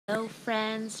Hello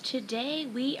friends, today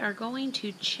we are going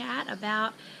to chat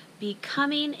about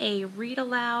becoming a read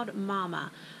aloud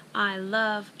mama. I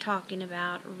love talking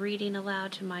about reading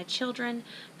aloud to my children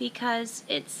because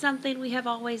it's something we have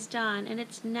always done, and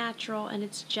it's natural and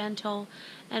it's gentle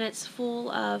and it's full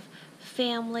of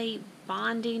family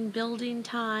bonding, building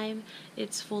time.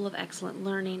 It's full of excellent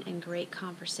learning and great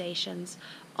conversations.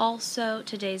 Also,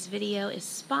 today's video is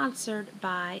sponsored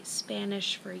by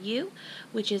Spanish for You,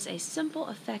 which is a simple,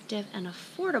 effective, and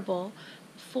affordable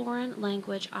foreign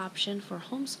language option for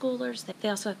homeschoolers. They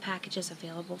also have packages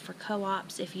available for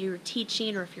co-ops if you're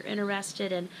teaching or if you're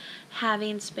interested in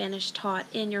having Spanish taught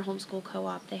in your homeschool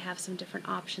co-op. They have some different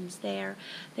options there.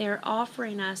 They are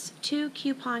offering us 2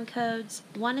 coupon codes.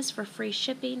 One is for free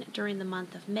shipping during the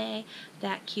month of May.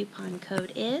 That coupon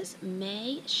code is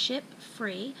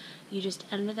MAYSHIPFREE. You just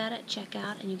enter that at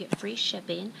checkout and you get free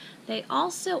shipping. They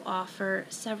also offer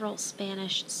several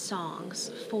Spanish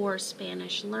songs for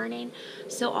Spanish learning.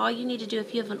 So all you need to do,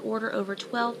 if you have an order over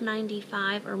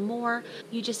 $12.95 or more,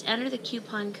 you just enter the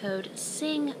coupon code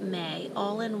SINGMAY,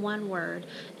 all in one word,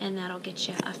 and that'll get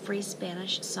you a free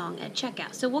Spanish song at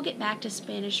checkout. So we'll get back to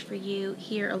Spanish for You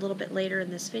here a little bit later in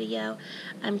this video.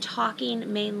 I'm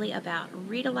talking mainly about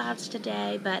read-alouds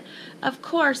today, but of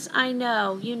course I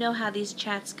know, you know how these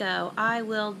chats go. I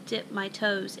will dip my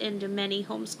toes into many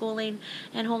homeschooling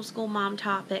and homeschool mom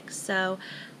topics, so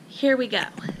here we go.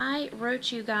 I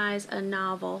wrote you guys a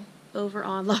novel over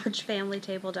on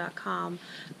largefamilytable.com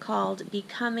called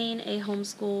Becoming a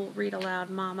Homeschool Read Aloud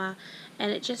Mama,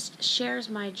 and it just shares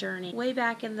my journey way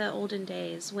back in the olden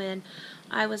days when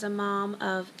I was a mom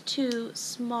of 2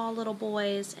 small little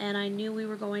boys and I knew we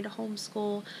were going to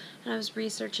homeschool, and I was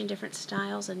researching different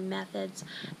styles and methods,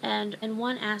 and in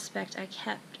one aspect I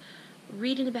kept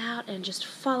reading about and just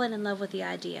falling in love with the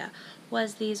idea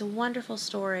was these wonderful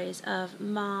stories of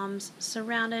moms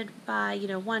surrounded by,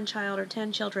 1 child or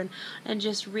 10 children and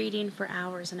just reading for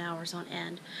hours and hours on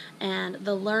end. And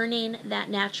the learning that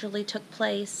naturally took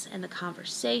place and the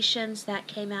conversations that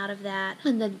came out of that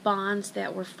and the bonds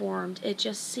that were formed, it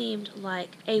just seemed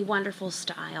like a wonderful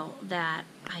style that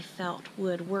I felt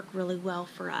would work really well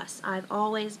for us. I've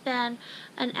always been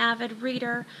an avid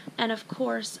reader, and of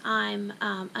course I'm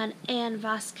an Anne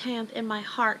Voskamp in my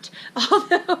heart,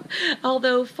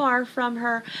 although far from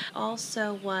her.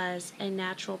 Also was a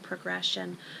natural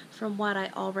progression from what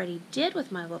I already did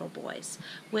with my little boys,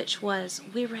 which was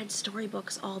we read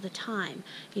storybooks all the time.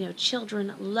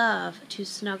 Children love to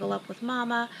snuggle up with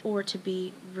mama or to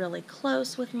be really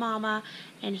close with mama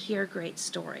and hear great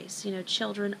stories.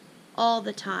 Children all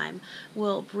the time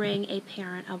will bring a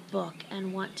parent a book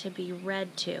and want to be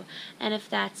read to. And if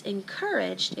that's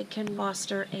encouraged, it can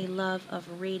foster a love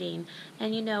of reading.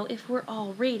 And if we're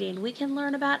all reading, we can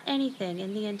learn about anything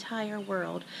in the entire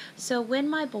world. So when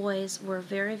my boys were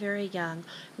very, very young,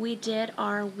 we did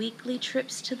our weekly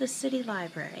trips to the city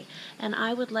library, and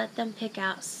I would let them pick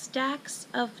out stacks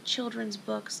of children's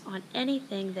books on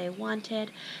anything they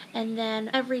wanted, and then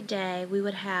every day we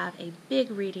would have a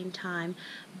big reading time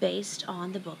based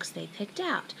on the books they picked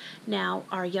out. Now,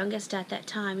 our youngest at that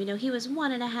time, he was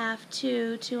 1.5,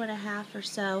 2.5 or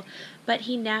so, but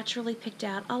he naturally picked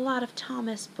out a lot of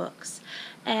Thomas books.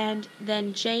 And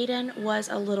then Jaden was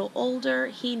a little older.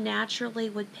 He naturally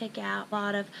would pick out a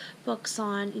lot of books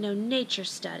on, nature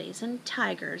studies and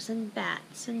tigers and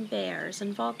bats and bears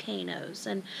and volcanoes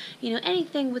and,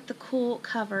 anything with the cool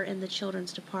cover in the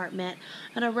children's department.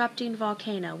 An erupting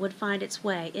volcano would find its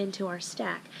way into our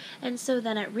stack. And so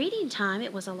then at reading time,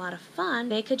 it was a lot of fun.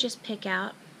 They could just pick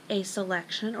out a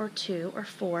selection or 2 or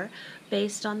 4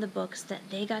 based on the books that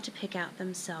they got to pick out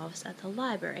themselves at the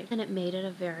library, and it made it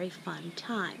a very fun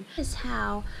time. This is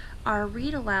how our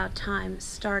read aloud time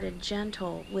started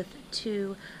gentle with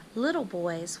 2 little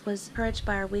boys, was encouraged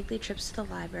by our weekly trips to the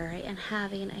library and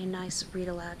having a nice read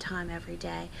aloud time every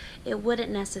day. It wouldn't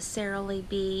necessarily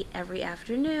be every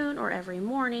afternoon or every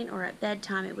morning or at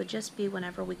bedtime. It would just be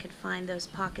whenever we could find those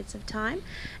pockets of time,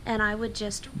 and I would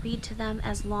just read to them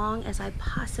as long as I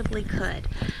possibly could.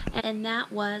 And that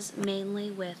was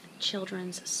mainly with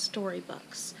children's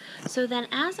storybooks. So then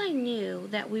as I knew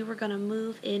that we were going to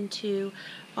move into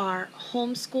our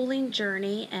homeschooling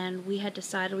journey, and we had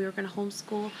decided we were going to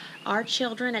homeschool our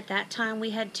children. At that time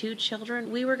we had 2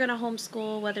 children. We were going to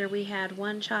homeschool whether we had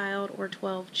 1 child or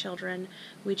 12 children.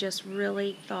 We just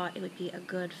really thought it would be a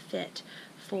good fit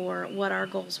for what our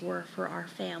goals were for our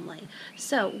family.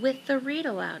 So with the read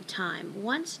aloud time,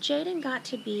 once Jaden got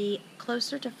to be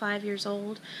closer to 5 years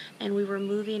old and we were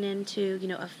moving into,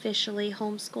 officially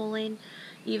homeschooling,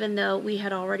 even though we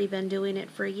had already been doing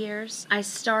it for years, I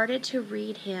started to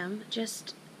read him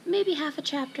just maybe half a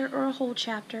chapter or a whole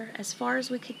chapter, as far as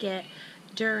we could get,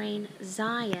 during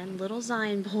Zion, little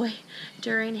Zion boy,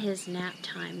 during his nap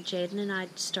time. Jaden and I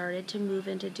started to move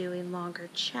into doing longer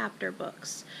chapter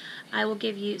books. I will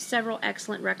give you several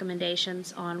excellent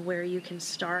recommendations on where you can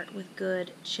start with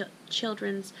good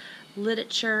children's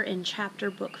literature in chapter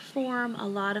book form. A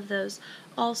lot of those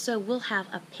also will have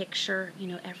a picture,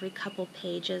 every couple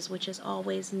pages, which is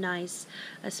always nice,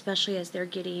 especially as they're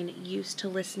getting used to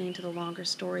listening to the longer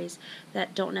stories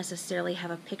that don't necessarily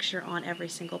have a picture on every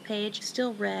single page.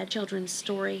 Still read children's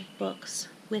story books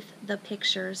with the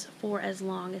pictures for as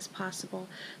long as possible,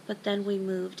 but then we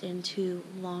moved into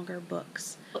longer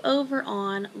books. Over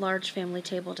on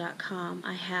largefamilytable.com,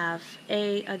 I have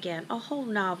a whole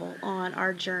novel on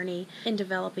our journey in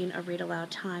developing a read aloud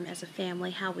time as a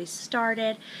family, how we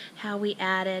started, how we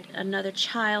added another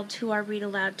child to our read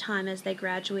aloud time as they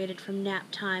graduated from nap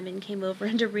time and came over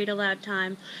into read aloud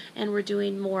time, and we're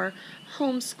doing more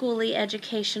homeschooly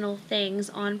educational things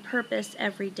on purpose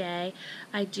every day.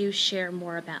 I do share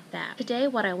more about that. Today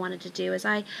what I wanted to do is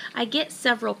I get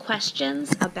several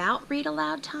questions about read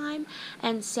aloud time,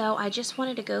 and so I just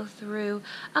wanted to go through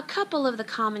a couple of the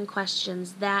common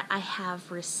questions that I have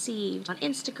received on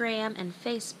Instagram and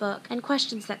Facebook, and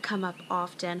questions that come up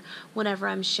often whenever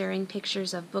I'm sharing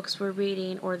pictures of books we're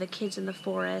reading or the kids in the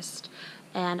forest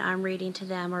and I'm reading to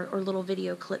them, or little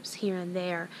video clips here and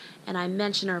there, and I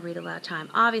mention our read aloud time.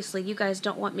 Obviously, you guys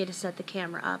don't want me to set the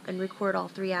camera up and record all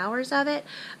 3 hours of it,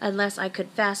 unless I could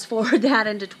fast forward that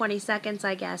into 20 seconds,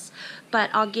 I guess. But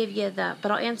I'll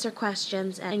answer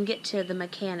questions and get to the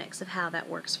mechanics of how that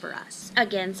works for us.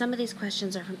 Again, some of these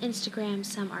questions are from Instagram,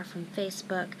 some are from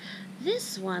Facebook.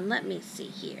 This one, let me see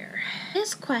here.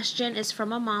 This question is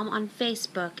from a mom on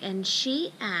Facebook, and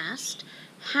she asked,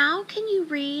 How can you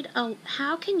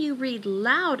read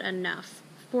loud enough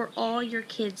for all your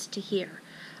kids to hear?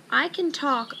 I can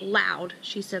talk loud,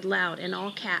 she said loud in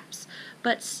all caps,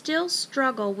 but still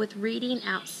struggle with reading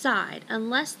outside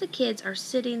unless the kids are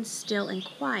sitting still and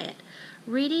quiet.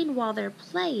 Reading while they're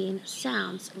playing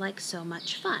sounds like so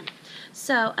much fun.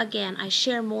 So again, I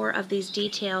share more of these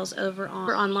details over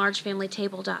on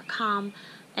largefamilytable.com,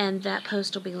 and that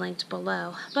post will be linked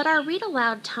below. But our read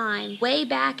aloud time, way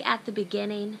back at the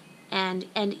beginning, and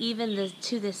even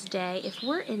to this day, if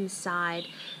we're inside,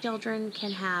 children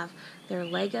can have their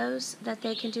Legos that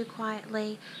they can do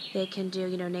quietly. They can do,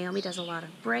 Naomi does a lot of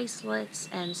bracelets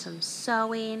and some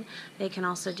sewing. They can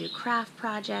also do craft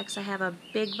projects. I have a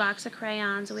big box of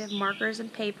crayons. We have markers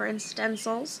and paper and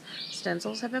stencils.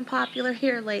 Stencils have been popular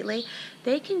here lately.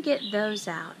 They can get those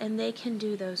out, and they can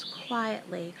do those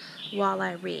quietly while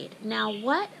I read. Now,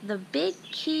 what the big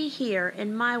key here,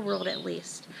 in my world at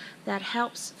least, that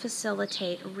helps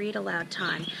facilitate read aloud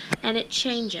time, and it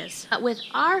changes. But with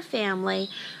our family,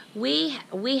 we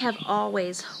have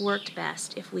always worked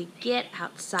best if we get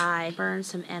outside, burn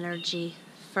some energy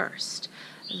first.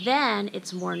 Then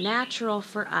it's more natural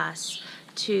for us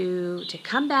to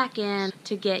come back in,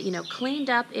 to get, cleaned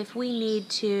up if we need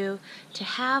to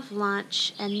have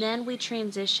lunch, and then we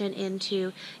transition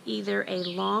into either a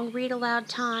long read aloud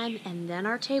time and then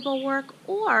our table work,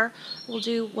 or we'll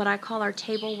do what I call our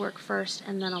table work first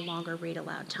and then a longer read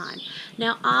aloud time.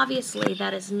 Now, obviously,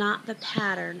 that is not the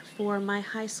pattern for my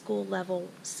high school level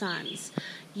sons.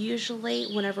 Usually,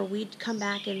 whenever we come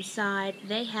back inside,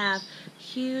 they have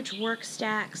huge work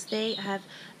stacks. They have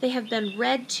been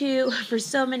read to for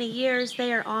so many years.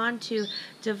 They are on to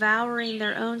devouring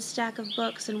their own stack of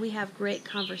books, and we have great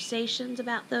conversations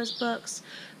about those books.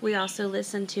 We also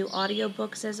listen to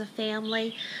audiobooks as a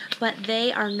family, but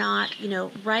they are not,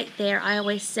 right there. I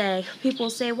always say,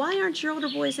 people say, why aren't your older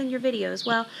boys in your videos?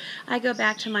 Well, I go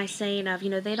back to my saying of,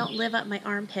 they don't live up my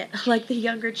armpit like the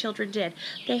younger children did.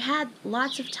 They had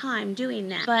lots of time doing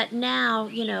that, but now,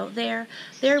 they're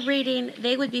reading.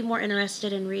 They would be more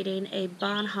interested in reading a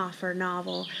Bonhoeffer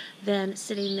novel than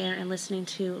sitting there and listening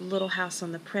to Little House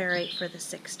on the Prairie for the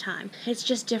 6th time. It's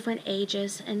just different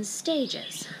ages and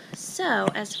stages. So,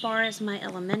 as far as my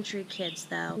elementary kids,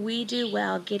 though, we do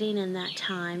well getting in that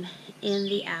time in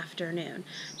the afternoon.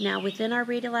 Now, within our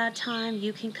read aloud time,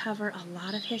 you can cover a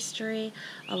lot of history,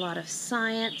 a lot of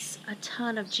science, a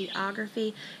ton of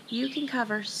geography. You can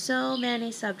cover so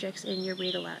many subjects in your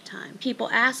read aloud time. People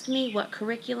ask me what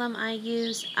curriculum I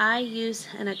use. I use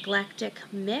an eclectic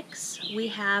mix. We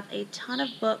have a ton of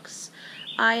books.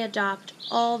 I adopt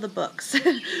all the books.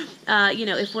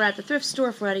 If we're at the thrift store,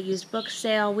 if we're at a used book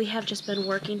sale, we have just been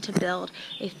working to build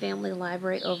a family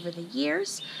library over the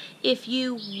years. If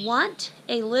you want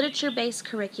a literature-based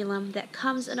curriculum that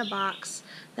comes in a box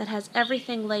that has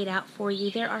everything laid out for you.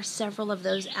 There are several of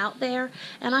those out there,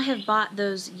 and I have bought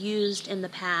those used in the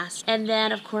past. And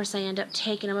then, of course, I end up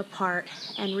taking them apart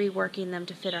and reworking them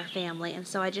to fit our family. And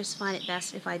so I just find it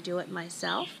best if I do it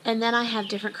myself. And then I have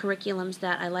different curriculums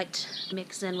that I like to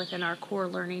mix in within our core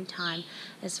learning time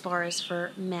as far as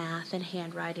for math and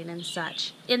handwriting and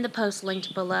such. In the post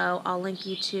linked below, I'll link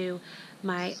you to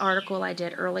my article I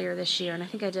did earlier this year, and I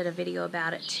think I did a video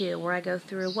about it too, where I go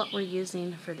through what we're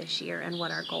using for this year and what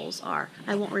our goals are.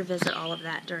 I won't revisit all of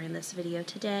that during this video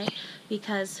today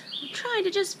because I'm trying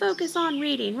to just focus on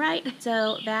reading, right?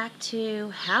 So back to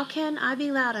how can I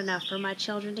be loud enough for my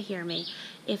children to hear me?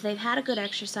 If they've had a good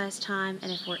exercise time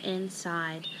and if we're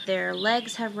inside, their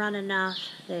legs have run enough,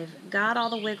 they've got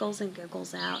all the wiggles and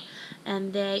giggles out,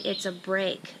 and it's a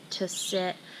break to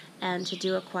sit and to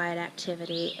do a quiet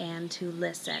activity and to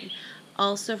listen.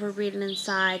 Also for reading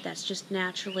inside, that's just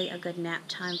naturally a good nap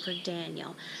time for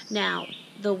Daniel. Now,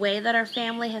 the way that our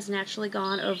family has naturally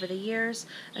gone over the years,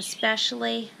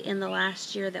 especially in the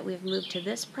last year that we've moved to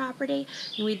this property,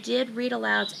 and we did read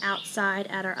alouds outside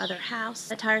at our other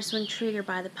house, a tire swing tree or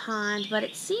by the pond, but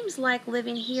it seems like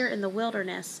living here in the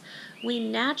wilderness, we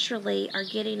naturally are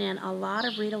getting in a lot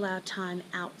of read aloud time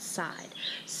outside.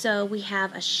 So we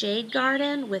have a shade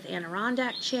garden with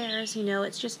Adirondack chairs. You know,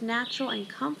 it's just natural and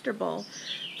comfortable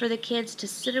for the kids to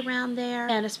sit around there,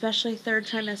 and especially third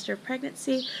trimester of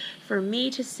pregnancy, for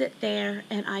me to sit there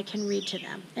and I can read to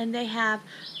them. And they have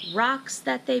rocks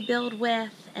that they build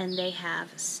with, and they have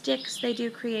sticks they do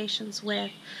creations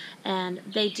with, and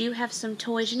they do have some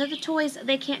toys. You know, the toys,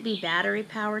 they can't be battery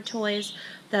powered toys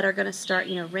that are going to start,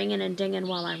 you know, ringing and dinging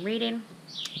while I'm reading.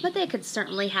 But they could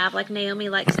certainly have, like Naomi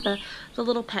likes the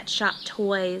little pet shop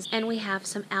toys, and we have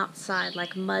some outside,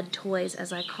 like mud toys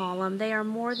as I call them. They are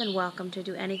more than welcome to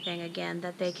do anything, again,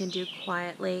 that they can do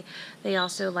quietly. They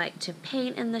also like to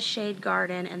paint in the shade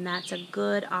garden, and that's a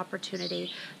good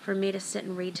opportunity for me to sit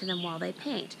and read to them while they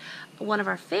paint. One of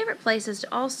our favorite places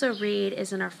to also read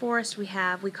is in our forest. We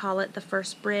call it the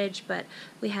first bridge, but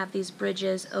we have these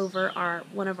bridges over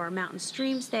one of our mountain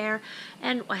streams there,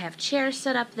 and I have chairs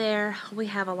set up there. We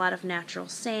have a lot of natural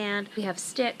sand. We have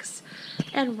sticks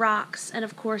and rocks, and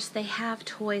of course they have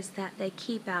toys that they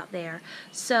keep out there.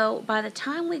 So by the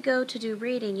time we go to do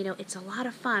reading, you know, it's a lot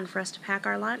of fun for us to pack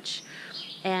our lunch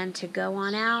and to go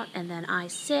on out, and then I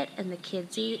sit and the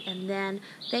kids eat, and then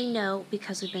they know,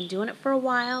 because we've been doing it for a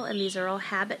while and these are all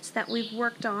habits that we've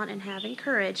worked on and have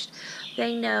encouraged,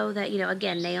 they know that, you know,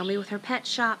 again, Naomi with her pet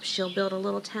shop, she'll build a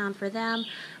little town for them.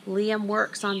 Liam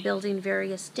works on building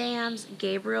various dams.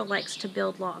 Gabriel likes to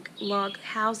build log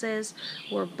houses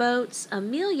or boats.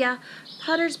 Amelia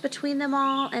putters between them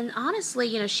all, and honestly,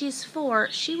 you know, she's 4,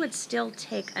 she would still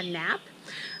take a nap,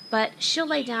 but she'll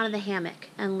lay down in the hammock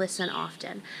and listen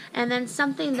often. And then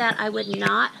something that I would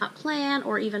not plan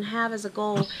or even have as a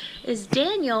goal is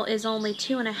Daniel is only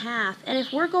 2.5, and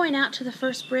if we're going out to the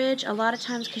first bridge, a lot of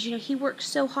times, because you know he works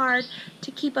so hard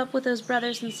to keep up with those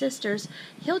brothers and sisters,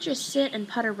 he'll just sit and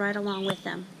putter right along with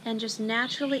them. And just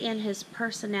naturally in his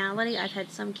personality, I've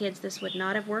had some kids this would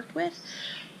not have worked with,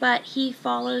 but he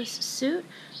follows suit,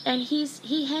 and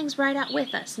he hangs right out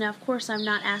with us. Now, of course, I'm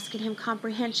not asking him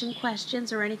comprehension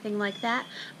questions or anything like that.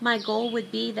 My goal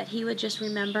would be that he would just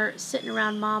remember sitting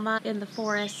around Mama in the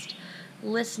forest,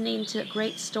 listening to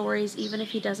great stories, even if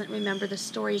he doesn't remember the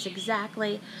stories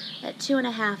exactly. At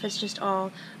 2.5, it's just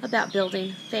all about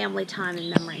building family time and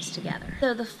memories together.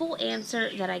 So the full answer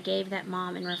that I gave that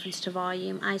mom in reference to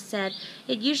volume, I said,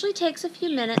 it usually takes a few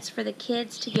minutes for the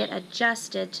kids to get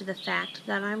adjusted to the fact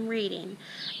that I'm reading.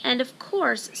 And of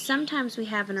course, sometimes we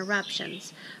have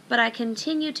interruptions, but I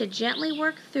continue to gently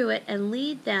work through it and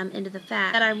lead them into the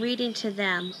fact that I'm reading to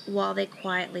them while they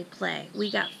quietly play. We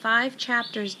got 5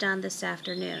 chapters done this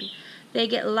afternoon. They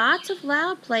get lots of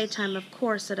loud playtime, of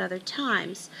course, at other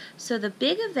times. So the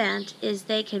big event is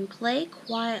they can play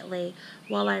quietly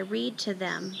while I read to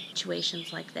them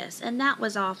situations like this. And that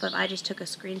was I just took a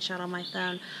screenshot on my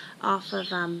phone off of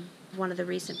one of the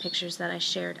recent pictures that I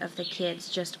shared of the kids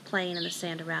just playing in the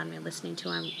sand around me, listening to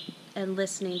them and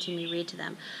listening to me read to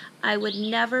them. I would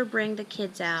never bring the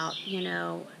kids out,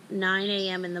 9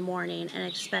 a.m. in the morning and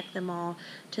expect them all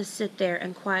to sit there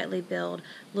and quietly build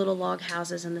little log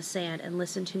houses in the sand and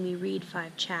listen to me read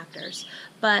 5 chapters.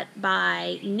 But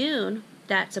by noon,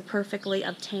 that's a perfectly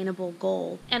obtainable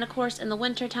goal. And of course, in the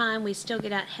winter time, we still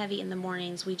get out heavy in the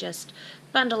mornings. We just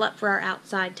bundle up for our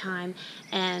outside time,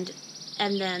 and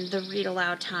then the read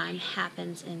aloud time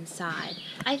happens inside.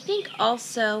 I think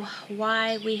also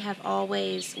why we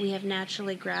have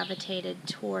naturally gravitated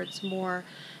towards more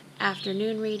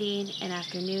afternoon reading and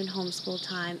afternoon homeschool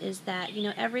time is that,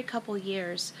 every couple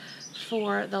years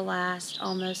for the last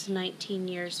almost 19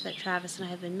 years that Travis and I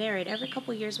have been married, every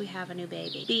couple years we have a new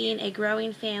baby. Being a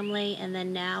growing family and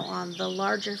then now on the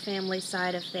larger family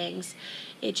side of things,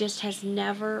 it just has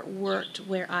never worked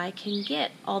where I can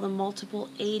get all the multiple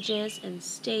ages and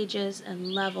stages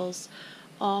and levels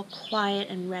all quiet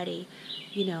and ready,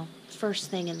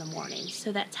 first thing in the morning.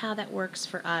 So that's how that works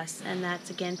for us, and that's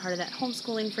again part of that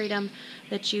homeschooling freedom,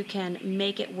 that you can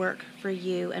make it work for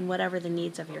you and whatever the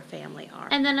needs of your family are.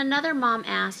 And then another mom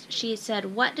asked, she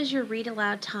said, what does your read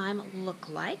aloud time look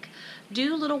like?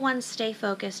 Do little ones stay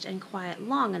focused and quiet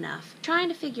long enough? Trying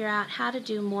to figure out how to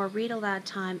do more read aloud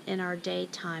time in our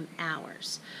daytime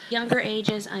hours. Younger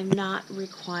ages, I'm not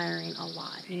requiring a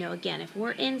lot. Again, if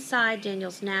we're inside,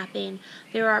 Daniel's napping,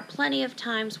 there are plenty of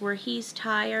times where he's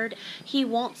tired. He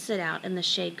won't sit out in the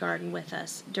shade garden with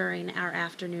us during our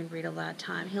afternoon read aloud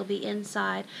time. He'll be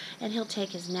inside and he'll take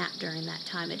his nap during that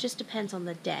time. It just depends on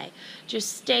the day.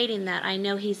 Just stating that, I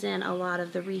know he's in a lot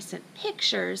of the recent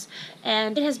pictures,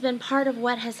 and it has been part of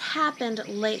what has happened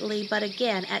lately. But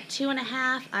again, at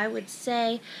 2.5, I would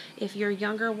say if your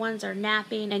younger ones are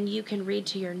napping and you can read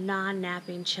to your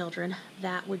non-napping children,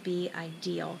 that would be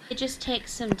ideal. It just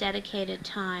takes some dedicated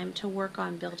time to work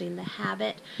on building the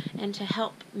habit and to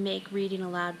help make reading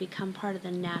aloud become part of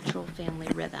the natural family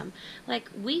rhythm. Like,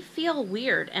 we feel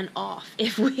weird and off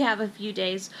if we have a few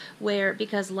days where,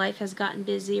 because life has gotten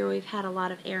busy or we've had a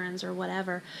lot of errands or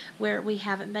whatever, where we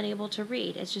haven't been able to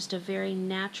read. It's just a very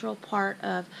natural part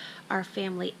of our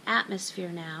family atmosphere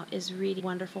now, is reading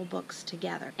wonderful books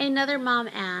together. Another mom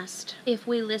asked if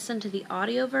we listen to the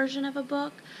audio version of a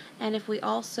book and if we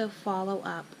also follow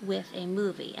up with a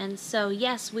movie. And so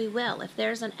yes, we will. If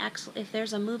there's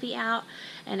a movie out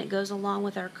and it goes along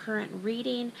with our current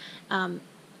reading,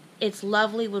 it's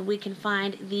lovely when we can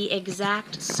find the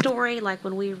exact story, like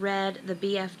when we read the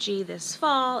BFG this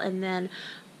fall, and then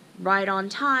right on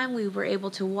time we were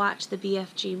able to watch the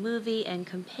BFG movie and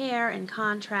compare and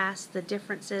contrast the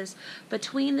differences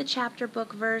between the chapter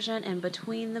book version and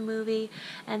between the movie,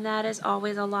 and that is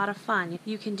always a lot of fun.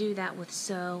 You can do that with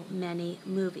so many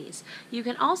movies. You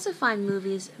can also find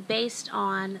movies based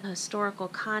on the historical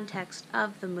context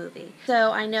of the movie.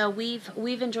 So I know we've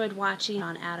enjoyed watching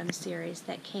on Adam's series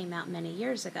that came out many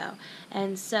years ago,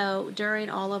 and so during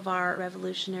all of our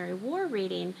Revolutionary War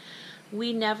reading,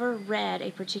 we never read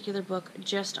a particular book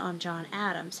just on John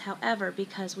Adams. However,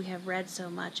 because we have read so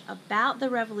much about the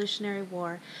Revolutionary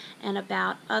War and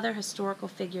about other historical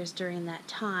figures during that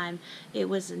time, it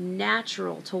was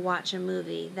natural to watch a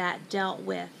movie that dealt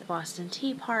with the Boston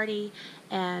Tea Party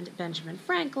and Benjamin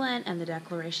Franklin and the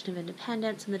Declaration of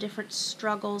Independence and the different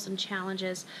struggles and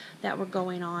challenges that were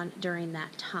going on during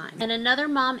that time. And another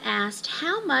mom asked,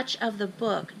 how much of the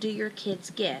book do your kids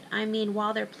get? I mean,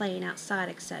 while they're playing outside,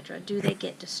 etc. Do they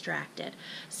get distracted?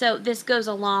 So this goes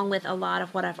along with a lot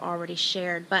of what I've already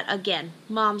shared, but again,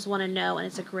 moms want to know, and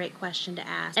it's a great question to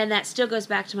ask. And that still goes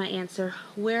back to my answer,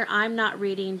 where I'm not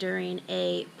reading during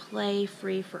a play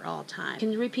free for all time. You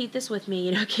can repeat this with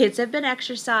me. Kids have been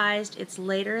exercised, it's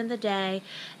later in the day,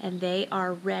 and they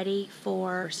are ready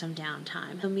for some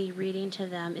downtime. So me reading to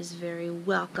them is very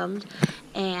welcomed,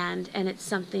 and it's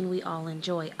something we all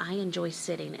enjoy. I enjoy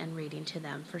sitting and reading to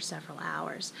them for several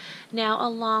hours. Now,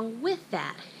 along with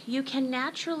that, you can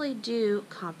naturally do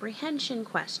comprehension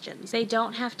questions. They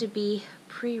don't have to be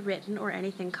pre-written or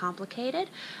anything complicated.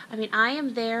 I mean, I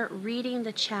am there reading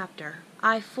the chapter.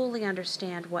 I fully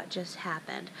understand what just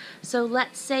happened. So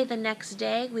let's say the next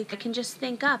day we can just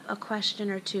think up a question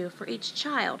or two for each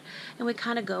child, and we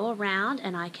kind of go around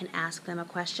and I can ask them a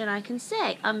question. I can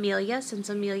say, Amelia, since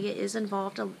Amelia is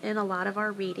involved in a lot of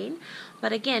our reading,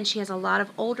 but again, she has a lot of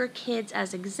older kids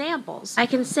as examples. I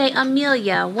can say,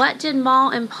 Amelia, what did Ma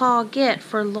and Pa get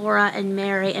for Laura and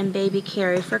Mary and baby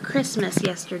Carrie for Christmas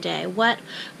yesterday? What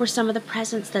were some of the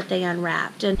presents that they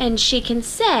unwrapped? And she can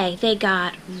say they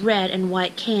got red and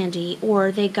white candy,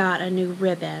 or they got a new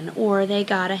ribbon, or they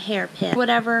got a hairpin.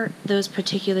 Whatever those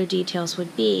particular details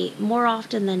would be, more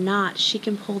often than not, she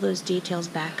can pull those details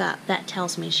back up. That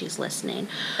tells me she's listening.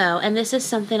 So, and this is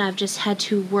something I've just had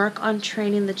to work on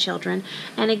training the children.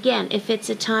 And again, if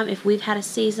we've had a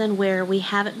season where we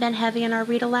haven't been heavy in our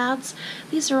read alouds,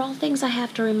 these are all things I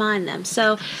have to remind them.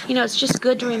 So, it's just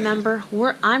good to remember,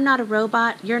 I'm not a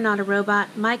robot, you're not a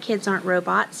robot, my kids aren't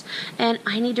robots, and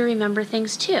I need to remember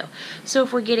things too. So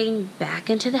if we're getting back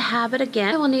into the habit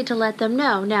again, I will need to let them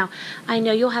know. Now, I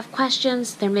know you'll have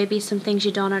questions. There may be some things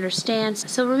you don't understand.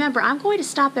 So remember, I'm going to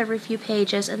stop every few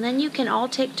pages, and then you can all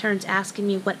take turns asking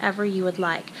me whatever you would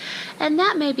like. And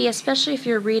that may be, especially if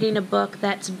you're reading a book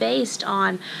that's based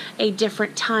on a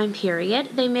different time period,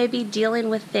 they may be dealing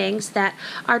with things that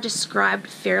are described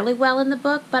fairly well in the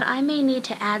book, but I may need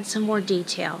to add some more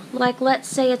detail. Like, let's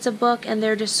say it's a book and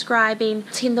they're describing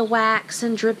taking the wax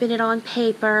and dripping it on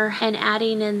paper and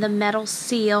adding in the metal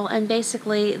seal and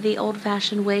basically the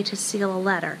old-fashioned way to seal a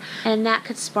letter. And that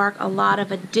could spark a lot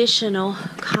of additional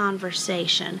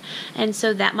conversation. And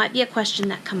so that might be a question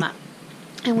that come up.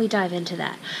 And we dive into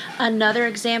that. Another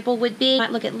example would be, I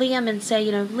might look at Liam and say,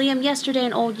 Liam, yesterday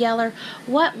in Old Yeller,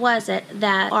 what was it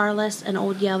that Arliss and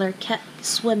Old Yeller kept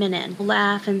swimming in?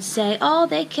 Laugh and say, oh,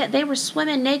 they were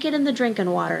swimming naked in the drinking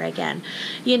water again.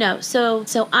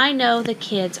 So I know the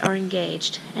kids are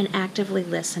engaged and actively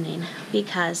listening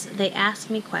because they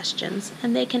ask me questions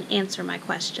and they can answer my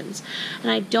questions. And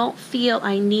I don't feel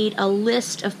I need a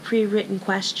list of pre-written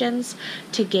questions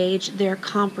to gauge their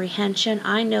comprehension.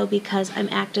 I know because I'm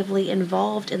actively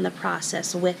involved in the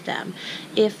process with them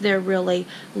if they're really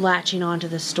latching onto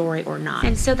the story or not.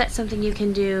 And so that's something you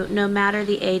can do no matter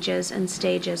the ages and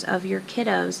stages of your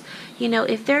kiddos.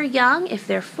 If they're young, if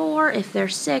they're 4, if they're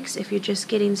 6, if you're just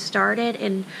getting started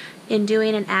in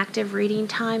doing an active reading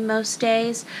time most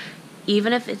days,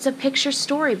 even if it's a picture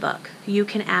storybook, you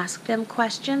can ask them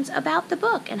questions about the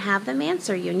book and have them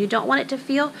answer you. And you don't want it to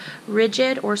feel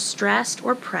rigid or stressed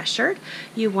or pressured.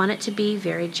 You want it to be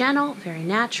very gentle, very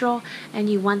natural,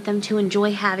 and you want them to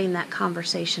enjoy having that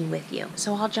conversation with you.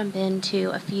 So I'll jump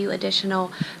into a few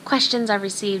additional questions I've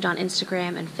received on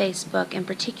Instagram and Facebook, in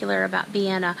particular about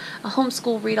being a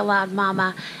homeschool read aloud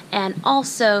mama, and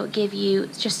also give you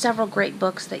just several great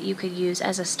books that you could use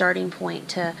as a starting point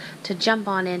to jump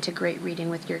on into great reading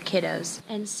with your kiddos.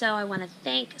 And so I want to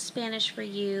thank Spanish for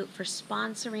You for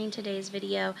sponsoring today's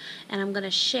video, and I'm going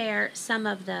to share some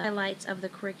of the highlights of the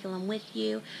curriculum with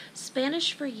you.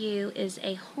 Spanish for You is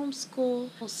a homeschool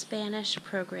Spanish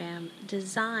program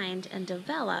designed and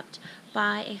developed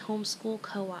by a homeschool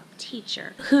co-op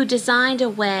teacher who designed a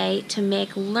way to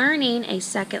make learning a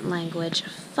second language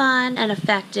fun and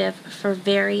effective for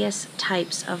various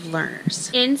types of learners.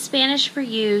 In Spanish for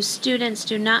You, students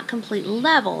do not complete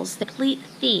levels, they complete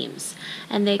themes,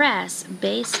 and they progress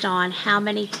based on how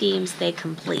many themes they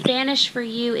complete. Spanish for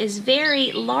You is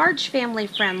very large family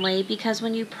friendly because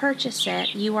when you purchase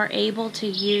it, you are able to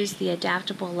use the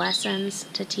adaptable lessons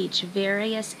to teach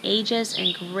various ages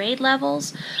and grade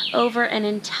levels over an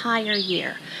entire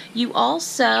year. You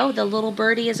also, the little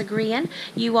birdie is agreeing,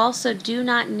 you also do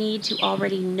not need to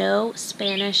already know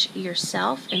Spanish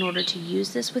yourself in order to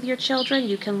use this with your children.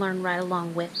 You can learn right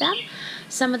along with them.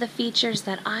 Some of the features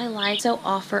that I like so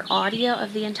offer audio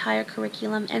of the entire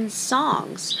curriculum and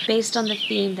songs based on the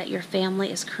theme that your family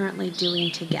is currently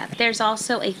doing together. There's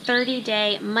also a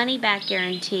 30-day money-back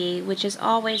guarantee, which is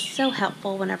always so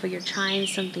helpful whenever you're trying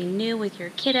something new with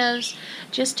your kiddos,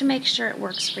 just to make sure it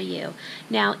works for you.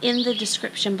 Now, in the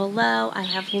description below, I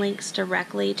have links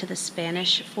directly to the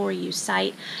Spanish for You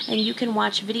site, and you can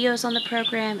watch videos on the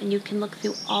program and you can look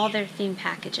through all their theme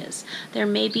packages. There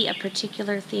may be a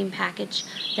particular theme package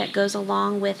that goes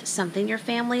along with something your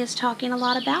family is talking a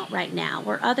lot about right now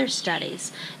or other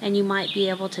studies, and you might be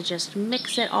able to just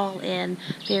mix it all in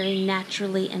very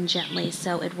naturally and gently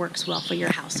so it works well for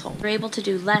your household. You're able to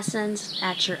do lessons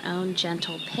at your own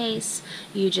gentle pace.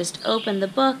 You just open the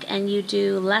book and you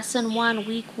do lesson 1,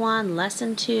 week 1,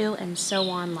 lesson 2, and so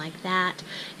on like that.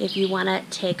 If you want to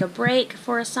take a break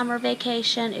for a summer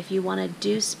vacation, if you want to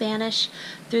do Spanish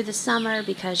through the summer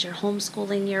because you're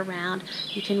homeschooling year-round,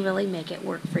 you can really make it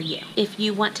work for you. If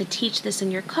you want to teach this in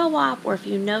your co-op, or if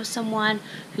you know someone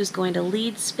who's going to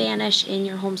lead Spanish in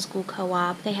your homeschool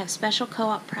co-op, they have special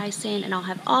co-op pricing, and I'll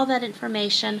have all that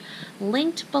information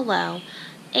linked below.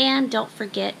 And don't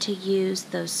forget to use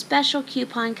those special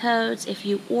coupon codes. If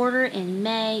you order in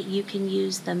May, you can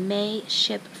use the May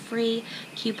Ship Free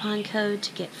coupon code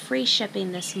to get free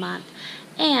shipping this month.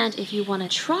 And if you want to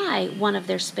try one of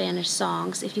their Spanish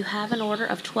songs, if you have an order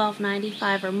of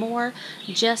 $12.95 or more,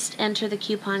 just enter the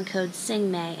coupon code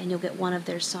SINGMAY and you'll get one of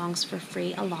their songs for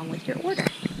free along with your order.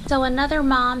 So another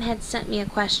mom had sent me a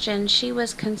question. She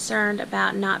was concerned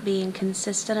about not being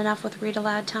consistent enough with read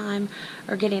aloud time,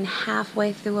 or getting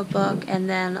halfway through a book and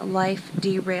then life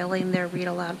derailing their read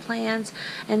aloud plans.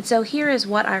 And so here is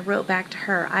what I wrote back to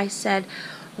her. I said,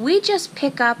 we just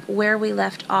pick up where we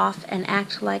left off and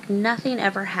act like nothing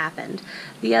ever happened.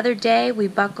 The other day we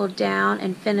buckled down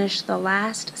and finished the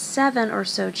last 7 or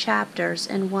so chapters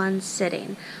in one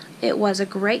sitting. It was a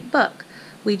great book.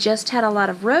 We just had a lot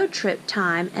of road trip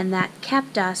time, and that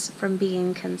kept us from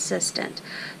being consistent.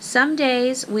 Some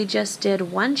days we just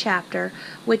did one chapter,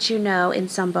 which in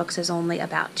some books is only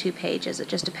about 2 pages. It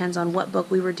just depends on what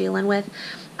book we were dealing with.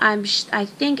 I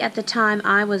think at the time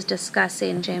I was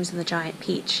discussing James and the Giant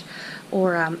Peach,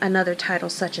 or another title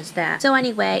such as that. So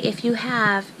anyway, if you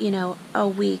have, a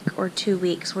week or 2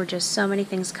 weeks where just so many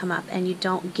things come up and you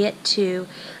don't get to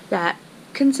that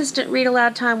consistent read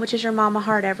aloud time, which is your mama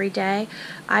heart every day,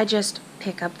 I just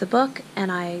pick up the book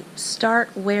and I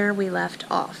start where we left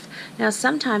off. Now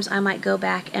sometimes I might go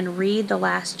back and read the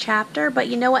last chapter, but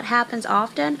you know what happens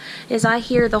often is I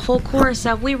hear the whole chorus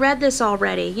of, we read this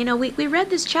already, we read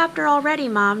this chapter already,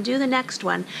 Mom, do the next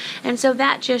one. And so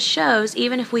that just shows,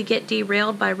 even if we get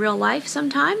derailed by real life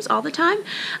sometimes, all the time,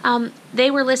 they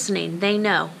were listening. They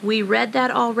know. We read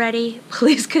that already.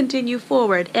 Please continue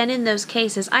forward. And in those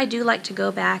cases, I do like to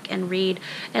go back and read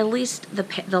at least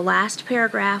the last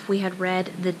paragraph we had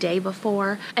read the day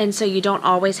before. And so you don't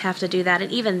always have to do that.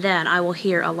 And even then, I will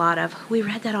hear a lot of, we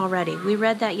read that already. We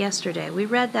read that yesterday. We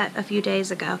read that a few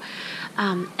days ago.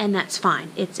 And that's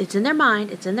fine. It's in their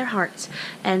mind. It's in their hearts.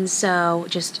 And so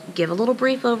just give a little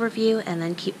brief overview and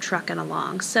then keep trucking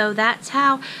along. So that's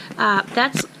how,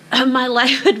 that's my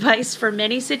life advice for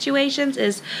many situations,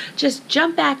 is just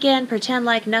jump back in, pretend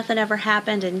like nothing ever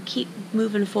happened, and keep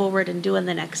moving forward and doing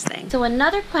the next thing. So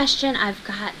another question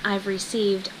I've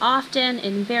received often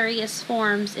in various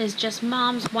forms is just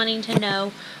moms wanting to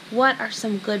know, what are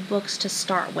some good books to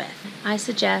start with? I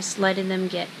suggest letting them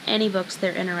get any books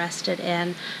they're interested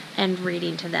in and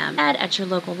reading to them. At your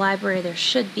local library, there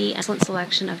should be an excellent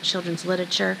selection of children's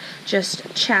literature, just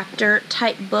chapter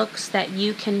type books that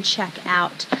you can check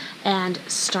out and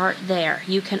start there.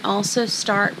 You can also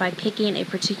start by picking a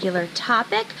particular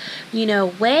topic.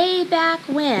 Way back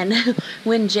when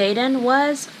Jaden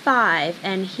was 5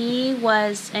 and he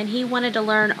wanted to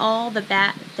learn all the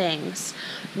bat things,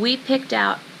 we picked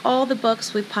out all the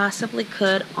books we possibly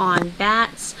could on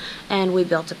bats, and we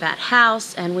built a bat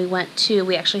house, and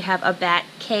we actually have a bat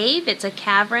cave. It's a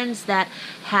caverns that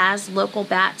has local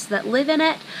bats that live in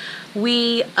it.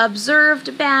 We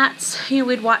observed bats.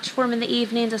 We'd watch for them in the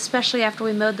evenings, especially after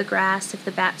we mowed the grass, if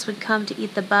the bats would come to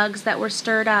eat the bugs that were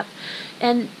stirred up.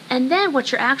 And then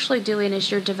what you're actually doing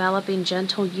is you're developing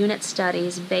gentle unit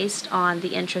studies based on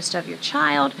the interest of your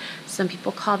child. Some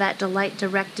people call that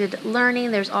delight-directed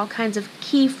learning. There's all kinds of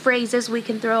key phrases we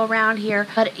can throw around here,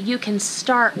 but you can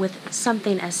start with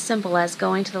something as simple as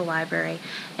going to the library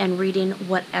and reading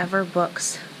whatever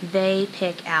books they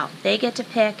pick out. They get to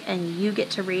pick and you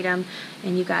get to read them,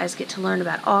 and you guys get to learn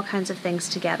about all kinds of things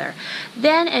together.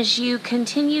 Then as you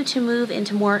continue to move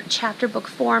into more chapter book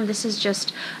form, this is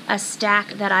just a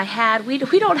stack that I had. We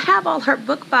don't have all our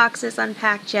book boxes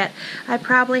unpacked yet. I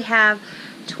probably have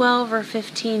 12 or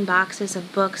 15 boxes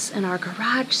of books in our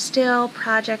garage still,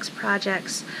 projects,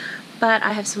 but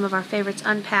I have some of our favorites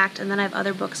unpacked, and then I have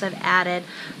other books I've added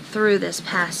through this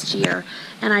past year.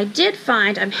 And I did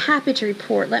find, I'm happy to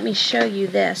report, let me show you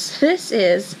this. This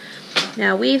is,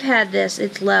 now we've had this,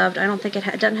 it's loved. I don't think it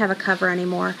doesn't have a cover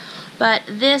anymore. But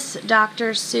this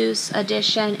Dr. Seuss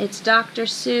edition, it's Dr.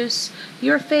 Seuss,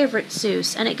 your favorite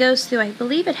Seuss, and it goes through, I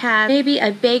believe it has maybe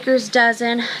a baker's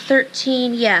dozen,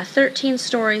 13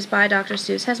 stories by Dr.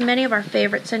 Seuss. Has many of our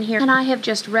favorites in here, and I have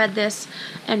just read this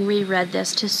and reread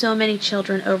this to so many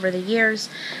children over the years,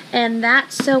 and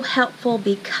that's so helpful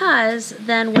because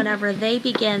then whenever they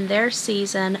begin their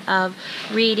season of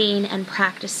reading and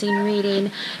practicing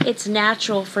reading, it's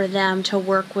natural for them to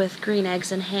work with Green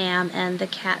Eggs and Ham and The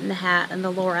Cat in the Hat and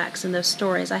The Lorax and those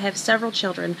stories. I have several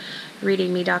children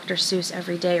reading me Dr. Seuss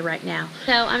every day right now.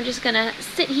 So I'm just going to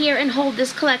sit here and hold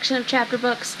this collection of chapter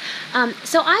books.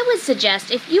 So I would suggest,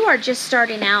 if you are just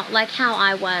starting out like how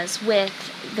I was with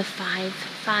the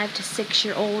 5 to 6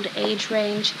 year old age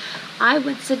range, I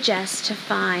would suggest to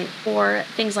find for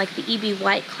things like the E.B.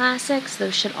 White classics.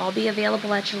 Those should all be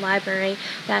available at your library.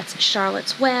 That's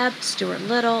Charlotte's Web, Stuart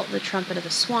Little, The Trumpet of the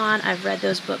Swan. I've read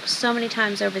those books so many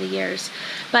times over the years.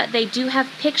 But they do have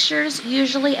pictures,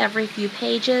 usually every few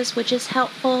pages, which is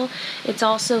helpful. It's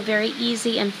also very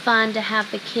easy and fun to have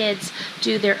the kids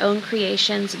do their own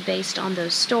creations based on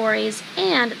those stories.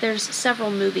 And there's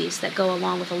several movies that go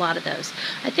along with a lot of those.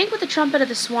 I think with The Trumpet of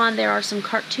the Swan, there are some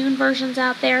cartoon versions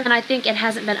out there, and I think it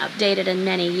hasn't been updated in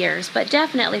many years, but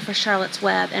definitely for Charlotte's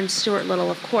Web and Stuart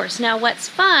Little, of course. Now, what's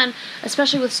fun,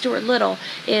 especially with Stuart Little,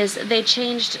 is they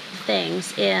changed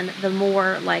things in the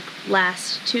more like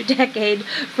last 2-decade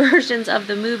versions of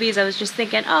the movies. I was just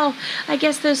thinking, oh, I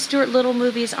guess those Stuart Little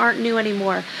movies aren't new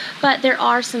anymore, but there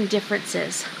are some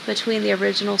differences between the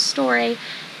original story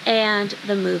and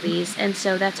the movies, and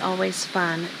so that's always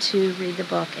fun to read the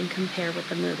book and compare with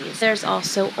the movies. There's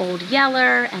also Old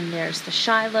Yeller, and there's the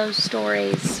Shiloh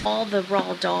stories, all the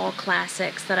Roald Dahl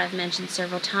classics that I've mentioned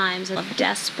several times. I love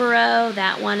Despero,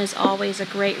 that one is always a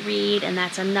great read, and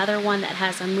that's another one that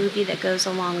has a movie that goes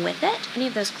along with it. Any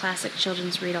of those classic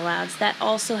children's read-alouds that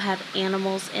also have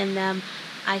animals in them,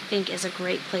 I think is a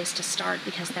great place to start,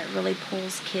 because that really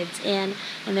pulls kids in,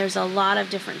 and there's a lot of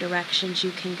different directions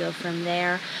you can go from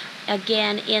there.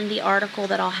 Again, in the article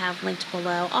that I'll have linked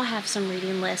below, I'll have some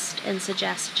reading lists and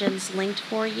suggestions linked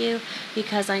for you,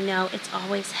 because I know it's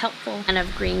always helpful. And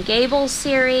of Green Gables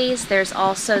series, there's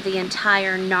also the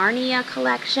entire Narnia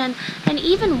collection, and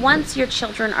even once your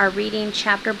children are reading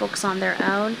chapter books on their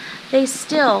own, they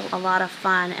still a lot of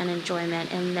fun and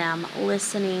enjoyment in them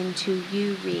listening to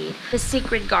you read. The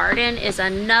Secret Garden is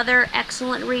another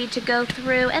excellent read to go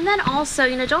through, and then also,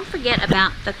 don't forget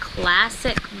about the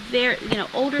classic,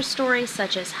 older stories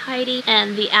such as Heidi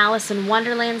and the Alice in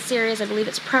Wonderland series. I believe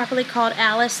it's properly called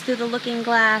Alice Through the Looking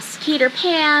Glass. Peter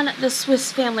Pan, the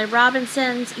Swiss Family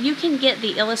Robinsons. You can get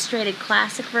the illustrated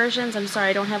classic versions. I'm sorry,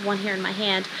 I don't have one here in my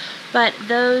hand, but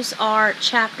those are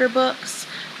chapter books.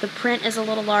 The print is a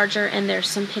little larger, and there's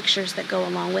some pictures that go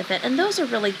along with it. And those are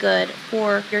really good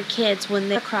for your kids when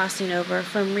they're crossing over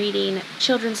from reading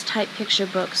children's type picture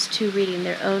books to reading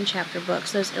their own chapter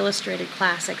books, those illustrated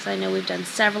classics. I know we've done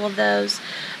several of those.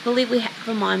 I believe we have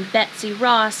them on Betsy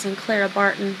Ross and Clara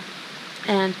Barton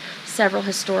and several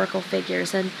historical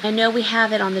figures. And I know we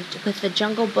have it on with the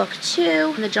Jungle Book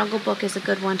too. And the Jungle Book is a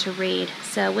good one to read.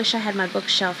 So I wish I had my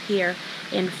bookshelf here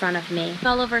in front of me.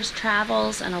 Gulliver's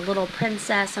Travels and A Little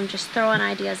Princess. I'm just throwing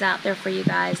ideas out there for you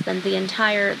guys. Then the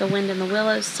entire The Wind in the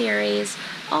Willows series.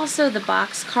 Also the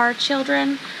Boxcar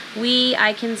Children.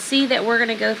 I can see that we're going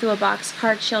to go through a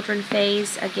Boxcar Children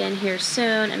phase again here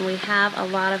soon, and we have a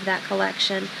lot of that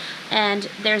collection. And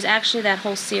there's actually that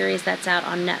whole series that's out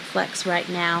on Netflix right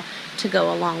now to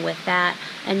go along with that,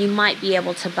 and you might be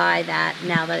able to buy that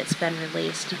now that it's been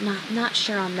released. Not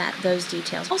sure on those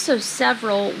details. Also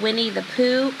several Winnie the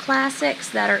Pooh classics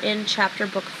that are in chapter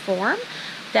book form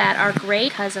that are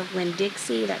great, because of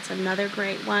Winn-Dixie. That's another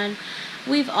great one.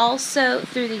 We've also,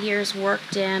 through the years,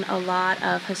 worked in a lot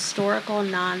of historical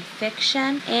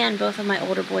nonfiction, and both of my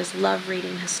older boys love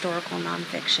reading historical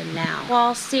nonfiction now.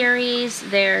 Wall series,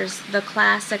 there's the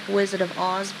classic Wizard of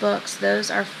Oz books.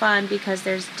 Those are fun because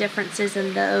there's differences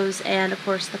in those, and of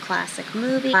course the classic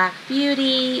movie. Black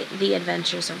Beauty, The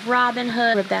Adventures of Robin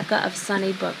Hood, Rebecca of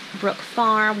Sunnybrook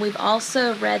Farm. We've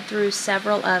also read through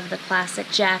several of the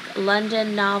classic Jack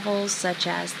London novels, such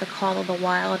as The Call of the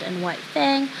Wild and White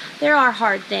Fang. There are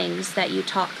hard things that you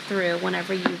talk through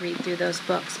whenever you read through those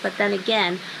books, but then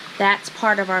again, that's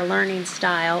part of our learning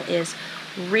style, is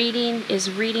reading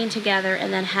together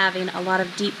and then having a lot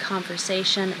of deep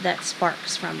conversation that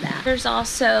sparks from that. There's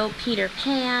also Peter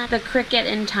Pan. The Cricket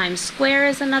in Times Square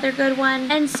is another good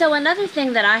one. And so another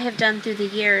thing that I have done through the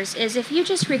years is, if you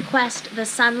just request the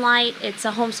Sunlight, it's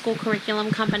a homeschool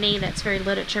curriculum company that's very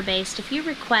literature based. If you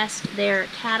request their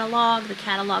catalog, the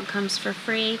catalog comes for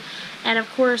free. And of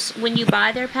course, when you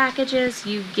buy their packages,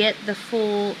 you get the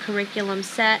full curriculum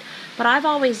set, but I've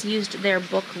always used their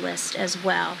book list as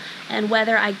well. And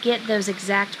whether I get those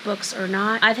exact books or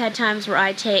not, I've had times where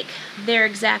I take their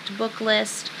exact book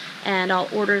list and I'll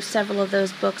order several of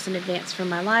those books in advance from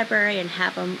my library and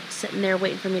have them sitting there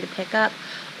waiting for me to pick up.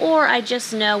 Or I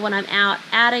just know when I'm out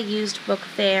at a used book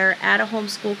fair, at a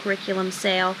homeschool curriculum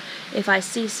sale, if I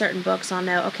see certain books, I'll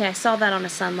know, okay, I saw that on a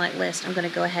Sunlight list, I'm going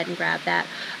to go ahead and grab that.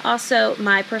 Also,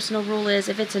 my personal rule is,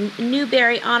 if it's a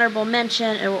Newbery honorable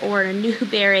mention or a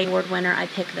Newbery award winner, I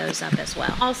pick those up as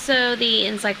well. Also, the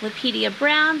Encyclopedia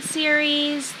Brown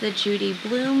series, the Judy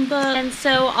Blume book. And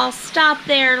so I'll stop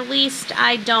there, at least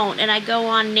I don't, and I go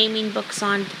on naming books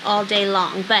on all day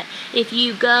long. But if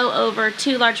you go over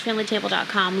to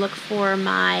largefamilytable.com, look for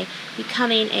my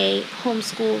Becoming a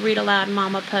Homeschool Read Aloud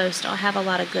Mama post. I'll have a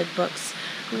lot of good books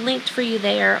linked for you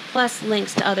there, plus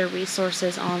links to other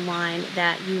resources online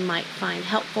that you might find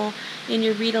helpful in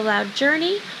your read aloud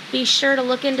journey. Be sure to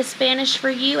look into Spanish for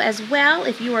You as well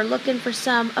if you are looking for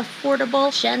some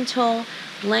affordable, gentle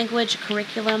language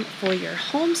curriculum for your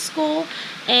homeschool.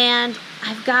 And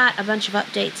I've got a bunch of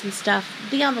updates and stuff.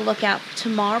 Be on the lookout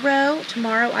tomorrow.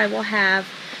 Tomorrow I will have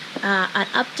an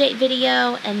update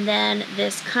video, and then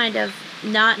this kind of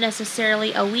not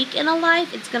necessarily a week in a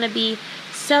life. It's going to be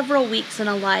several weeks in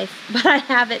a life, but I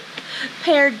have it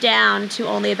pared down to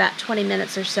only about 20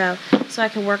 minutes or so I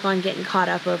can work on getting caught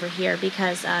up over here,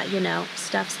 because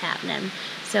stuff's happening.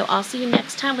 So I'll see you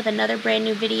next time with another brand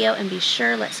new video, and be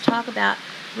sure, let's talk about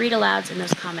read alouds in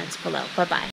those comments below. Bye bye.